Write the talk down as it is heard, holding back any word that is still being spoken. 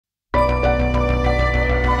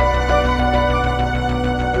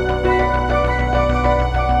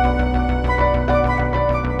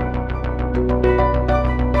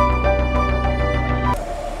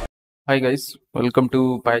Hi guys, welcome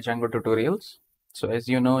to Pydjango-Tutorials. So as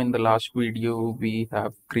you know, in the last video, we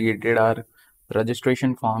have created our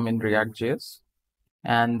registration form in React.js,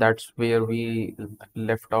 and that's where we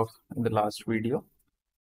left off in the last video.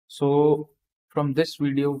 So from this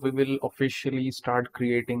video, we will officially start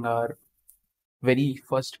creating our very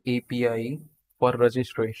first API for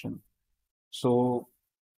registration. So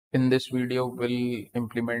in this video, we'll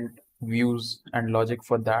implement views and logic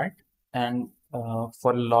for that and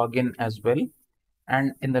for login as well.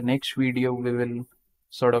 And in the next video, we will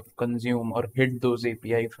sort of consume or hit those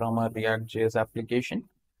API from our React.js application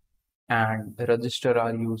and register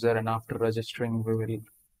our user. And after registering, we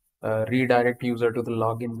will redirect user to the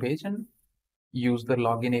login page and use the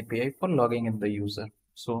login API for logging in the user.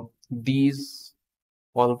 So these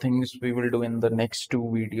all things we will do in the next two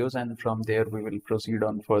videos, and from there we will proceed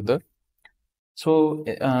on further. So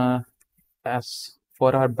as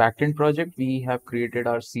for our backend project, we have created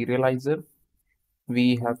our serializer.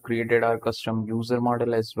 We have created our custom user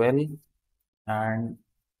model as well and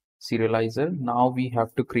serializer. Now we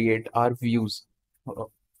have to create our views uh,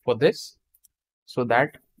 for this so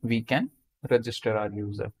that we can register our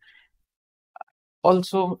user.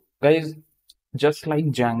 Also, guys, just like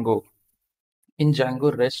Django, in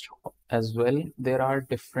Django REST as well, there are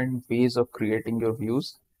different ways of creating your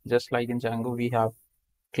views. Just like in Django, we have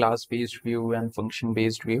class-based view and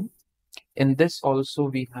function-based view. In this also,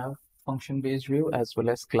 we have function-based view as well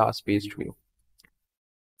as class-based view.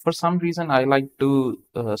 For some reason, I like to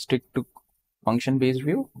stick to function-based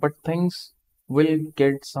view, but things will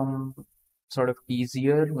get some sort of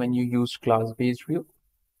easier when you use class-based view.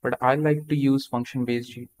 But I like to use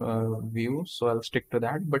function-based view, so I'll stick to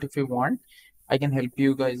that. But if you want, I can help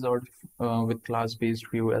you guys out with class-based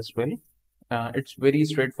view as well. It's very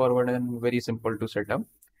straightforward and very simple to set up.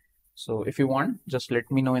 So if you want, just let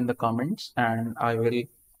me know in the comments and I will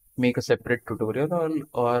make a separate tutorial,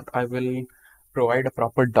 or I will provide a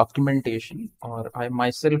proper documentation, or I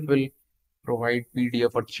myself will provide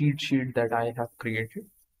PDF or cheat sheet that I have created.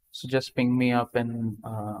 So just ping me up in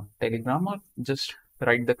Telegram or just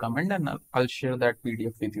write the comment and I'll share that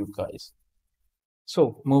PDF with you guys.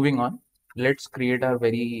 So moving on, let's create our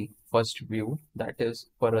very first view, that is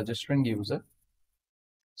for registering user.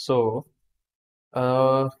 So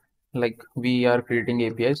uh, like we are creating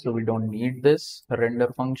API, so we don't need this render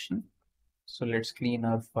function. So let's clean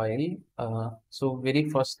our file. So very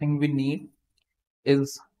first thing we need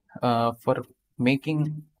is for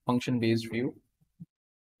making function-based view,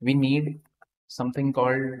 we need something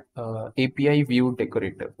called API view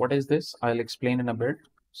decorator. What is this? I'll explain in a bit.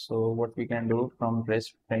 So what we can do from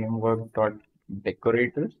REST framework dot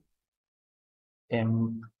decorator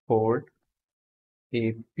import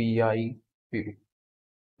API view.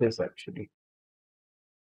 This actually.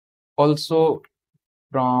 Also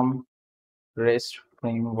from REST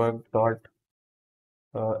framework dot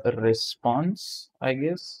response, I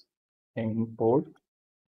guess, import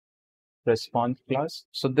response class.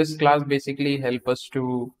 So this class basically help us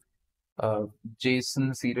to uh, JSON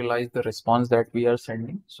serialize the response that we are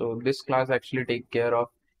sending. So this class actually take care of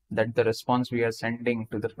that the response we are sending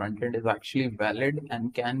to the front end is actually valid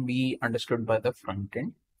and can be understood by the front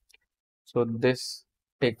end. So this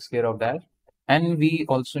takes care of that. And we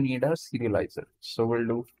also need a serializer. So we'll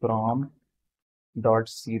do from dot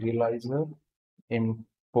serializer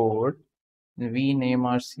import. We name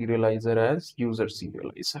our serializer as user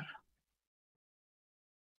serializer.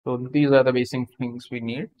 So these are the basic things we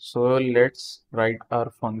need. So let's write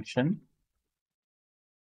our function.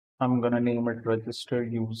 I'm gonna name it register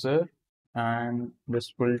user, and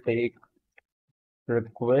this will take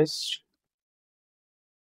request.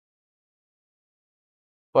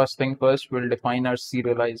 First thing first, we'll define our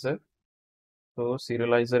serializer. So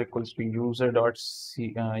serializer equals to user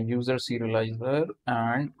serializer,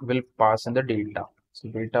 and we'll pass in the data. So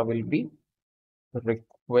data will be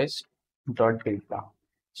request dot data.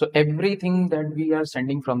 So everything that we are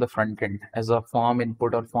sending from the front end as a form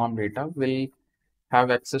input or form data will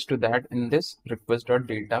have access to that in this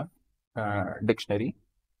request.data dictionary.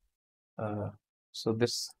 So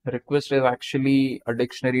this request is actually a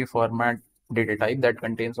dictionary format data type that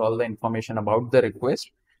contains all the information about the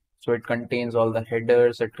request. So it contains all the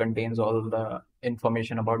headers, it contains all the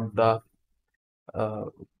information uh,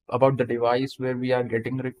 about the device where we are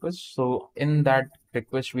getting requests. So in that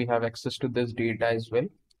request, we have access to this data as well.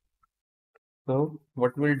 So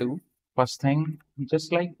what we'll do, first thing,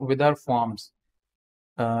 just like with our forms,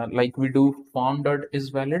 like we do form dot is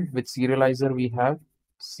valid. With serializer, we have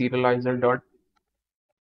serializer dot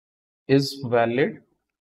is valid,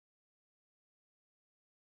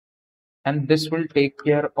 and this will take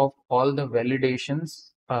care of all the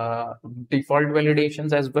validations uh, default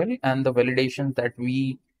validations as well, and the validations that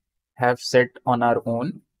we have set on our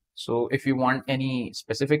own. So if you want any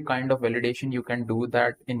specific kind of validation, you can do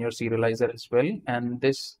that in your serializer as well. And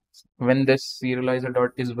this, when this serializer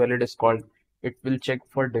dot is valid is called, it will check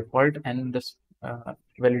for default, and this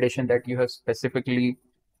validation that you have specifically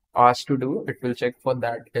asked to do, it will check for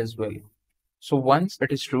that as well. So once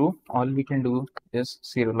it is true, all we can do is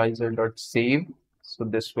serializer dot save. So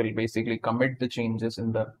this will basically commit the changes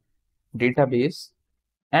in the database.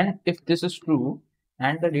 And if this is true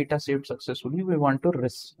and the data saved successfully, we want to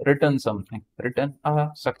return something, return a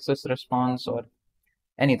success response or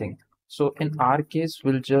anything. So in our case,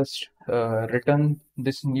 we'll just return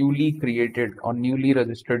this newly created or newly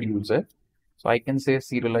registered user. So I can say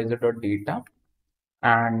serializer.data,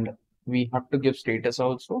 and we have to give status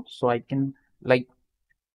also. So I can, like,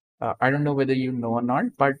 I don't know whether you know or not,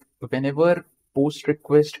 but whenever post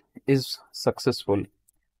request is successful,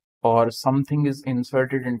 or something is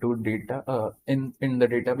inserted into data in the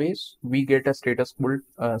database, we get a status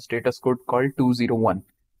code called 201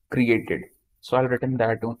 created. So I'll return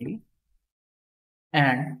that only.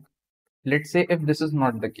 And let's say if this is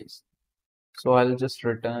not the case, so I'll just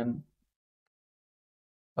return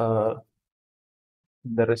uh,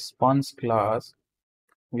 the response class.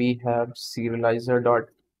 We have serializer dot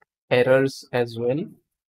errors as well,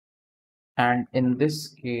 and in this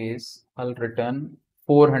case I'll return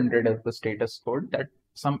 400 as the status code, that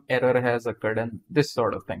some error has occurred and this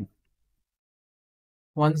sort of thing.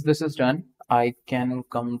 Once this is done, I can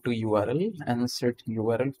come to URL and set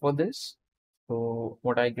URL for this. So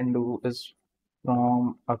what I can do is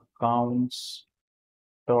from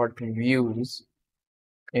accounts.views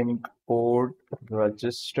import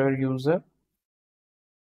register user,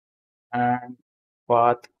 and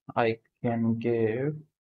path I can give,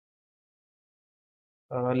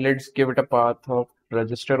 let's give it a path of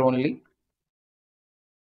register only,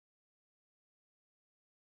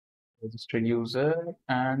 register user,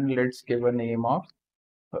 and let's give a name of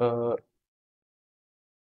uh,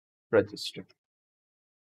 register.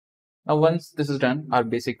 Now once this is done, our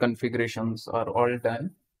basic configurations are all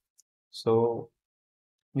done. So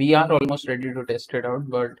we are almost ready to test it out,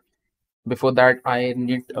 but before that,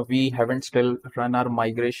 we haven't still run our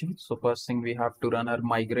migration. So first thing, we have to run our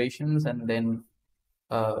migrations, and then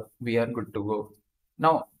we are good to go.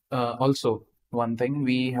 Now, also one thing,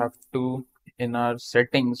 we have to, in our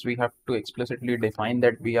settings, we have to explicitly define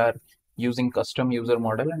that we are using custom user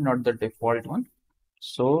model and not the default one.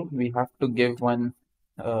 So we have to give one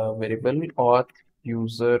variable or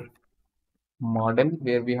user model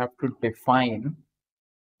where we have to define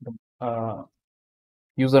the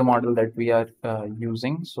user model that we are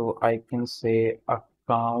using. So I can say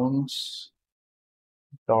accounts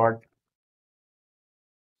dot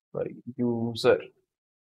user.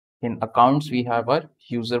 In accounts, we have our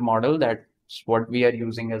user model. That's what we are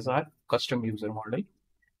using as our custom user model.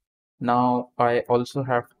 Now I also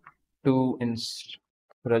have to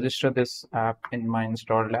register this app in my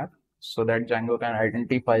installed app so that Django can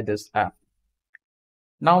identify this app.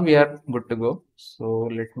 Now we are good to go. So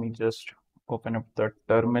let me just open up the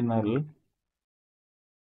terminal,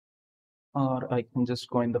 or I can just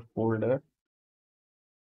go in the folder.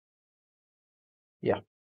 Yeah,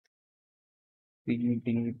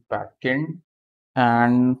 PD backend.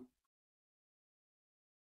 And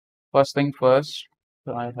first thing first,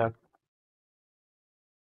 I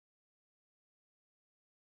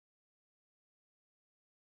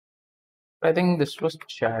think this was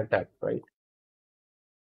chat app, right?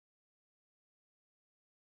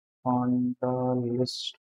 On the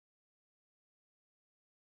list.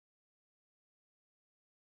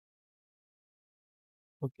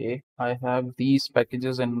 Okay, I have these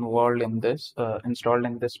packages installed in this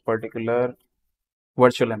particular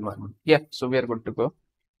virtual environment. Yeah, so we are good to go.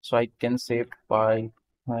 So I can say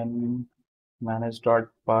python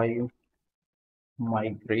manage.py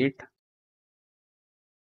migrate.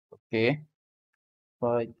 Okay,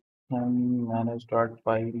 python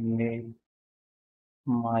manage.py make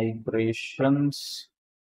migrations.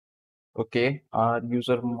 Okay, our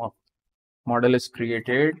model is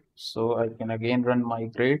created, so I can again run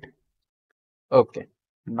migrate. Okay,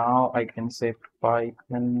 now I can say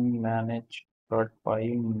python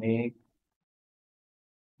manage.py make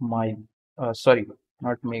my sorry,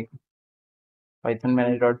 not make, python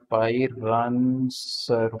manage.py run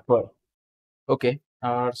server. Okay,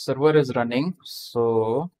 our server is running,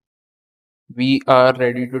 so we are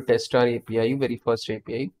ready to test our API, very first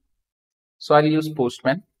API. So I'll use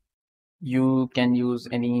Postman. You can use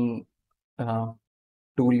any uh,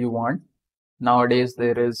 tool you want. Nowadays,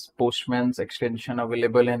 there is Postman's extension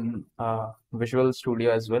available in Visual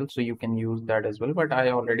Studio as well, so you can use that as well. But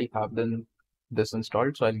I already have this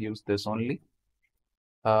installed, so I'll use this only.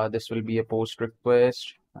 This will be a post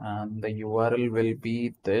request, and the URL will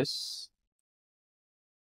be this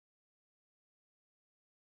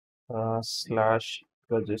slash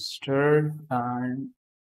register, and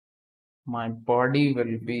my body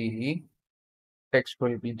will be text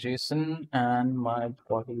will be JSON, and my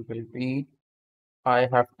body will be I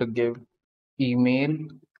have to give email.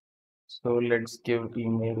 So let's give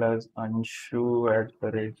email as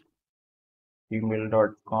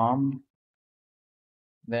anshu@gmail.com.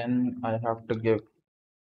 Then I have to give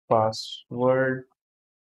password.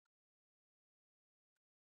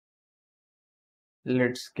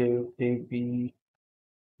 Let's give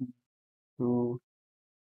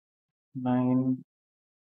AB29.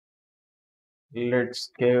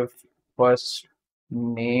 Let's give first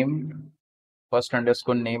name, first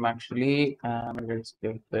underscore name actually, and let's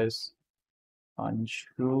give this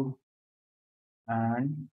Anshu,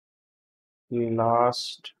 and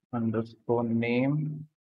last underscore name.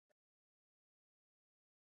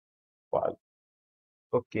 Wow.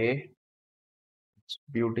 Okay, let's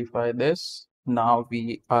beautify this. Now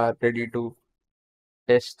we are ready to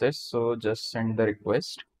test this, so just send the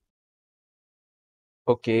request.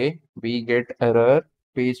 Okay, we get error,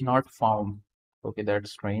 page not found. Okay,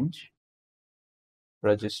 that's strange.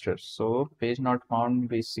 Register. So page not found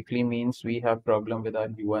basically means we have problem with our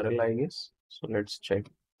URL, I guess. So let's check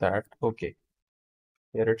that. Okay,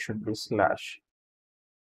 here it should be slash.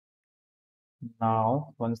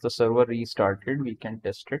 Now, once the server restarted, we can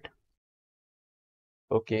test it.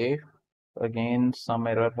 Okay, again, some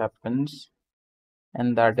error happens,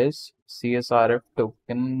 and that is CSRF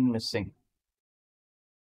token missing.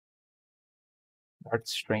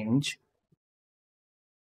 That's strange.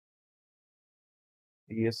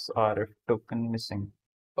 CSRF token missing.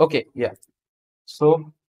 Okay, yeah.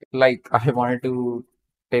 So, like I wanted to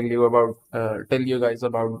tell you guys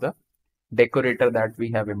about the decorator that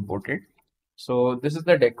we have imported. So this is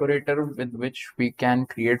the decorator with which we can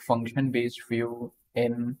create function-based view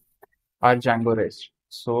in our Django REST.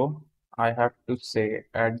 So I have to say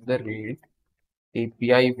at the rate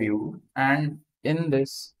API view, and in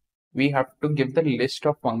this we have to give the list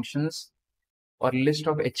of functions or list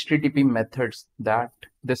of HTTP methods that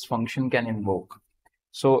this function can invoke.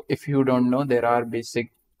 So if you don't know, there are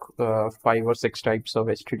basic 5 or 6 types of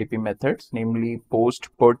HTTP methods, namely post,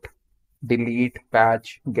 put, delete,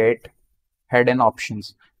 patch, get, head, and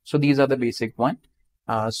options. So these are the basic one.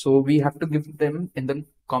 So we have to give them in the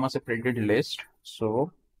comma separated list.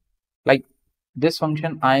 So like this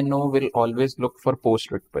function I know will always look for post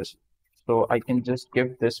request. So I can just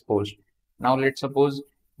give this post. Now let's suppose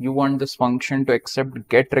you want this function to accept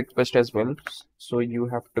get request as well. So you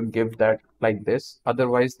have to give that like this.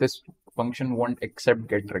 Otherwise this function won't accept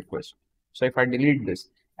get request. So if I delete this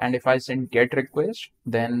and if I send get request,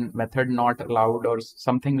 then method not allowed or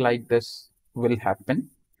something like this will happen.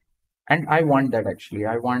 And I want that actually.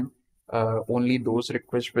 I want only those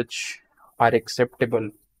requests which are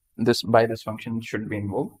acceptable this by this function should be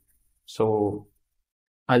invoked. So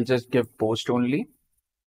I'll just give post only.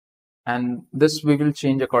 And this we will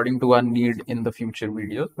change according to our need in the future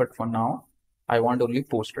videos. But for now, I want only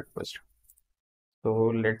post request.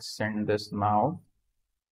 So let's send this now.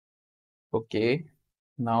 Okay.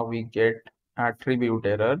 Now we get attribute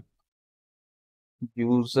error.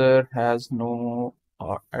 User has no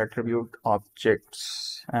attribute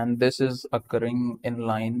objects. And this is occurring in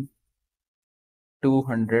line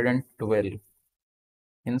 212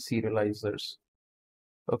 in serializers.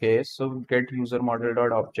 Okay, so get user model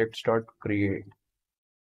dot objects dot create.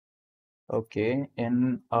 Okay,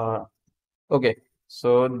 okay,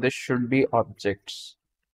 so this should be objects.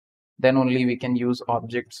 Then only we can use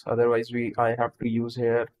objects. Otherwise, I have to use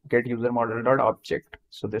here get user model dot object.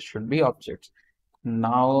 So this should be objects.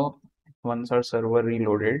 Now, once our server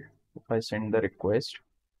reloaded, if I send the request,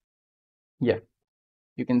 yeah,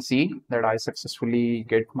 you can see that I successfully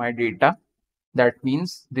get my data. That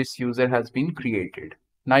means this user has been created.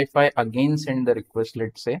 Now, if I again send the request,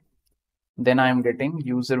 let's say, then I am getting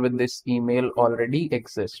user with this email already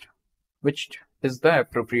exist, which is the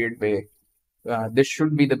appropriate way. This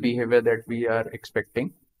should be the behavior that we are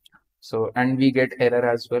expecting. So, and we get error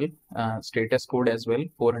as well, status code as well,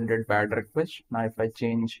 400 bad request. Now, if I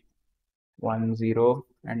change 10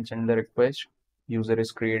 and send the request, user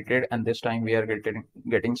is created, and this time we are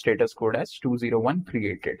getting status code as 201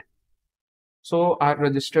 created. So our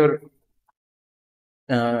register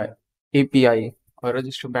API or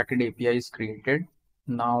register backend API is created.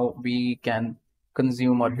 Now we can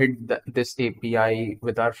consume or hit this API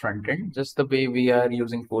with our front end. Just the way we are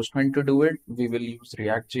using Postman to do it, we will use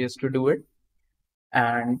React.js to do it.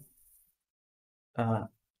 And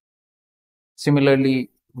similarly,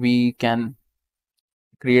 we can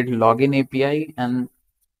create login API. And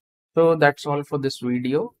so that's all for this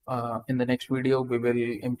video. In the next video, we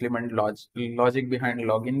will implement logic behind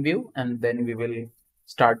login view, and then we will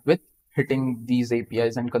start with hitting these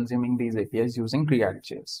APIs and consuming these APIs using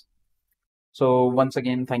React.js. So once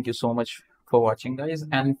again, thank you so much for watching, guys,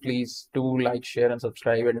 and please do like, share, and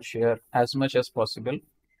subscribe, and share as much as possible.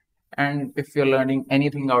 And if you're learning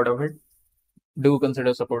anything out of it, do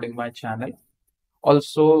consider supporting my channel.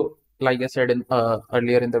 Also, like I said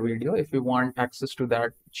earlier in the video, if you want access to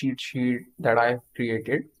that cheat sheet that I have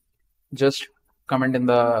created, just comment in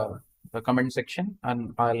the comment section,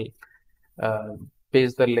 and I'll uh,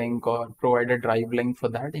 paste the link or provide a drive link for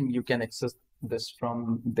that, and you can access this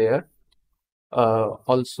from there.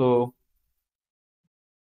 Also,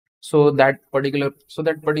 so that particular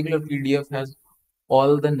PDF has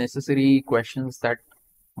all the necessary questions that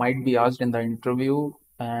might be asked in the interview,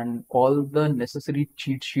 and all the necessary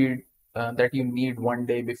cheat sheet that you need one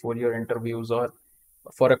day before your interviews or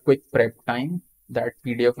for a quick prep time. That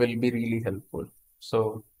PDF will be really helpful.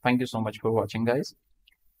 So thank you so much for watching, guys,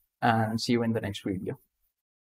 and see you in the next video.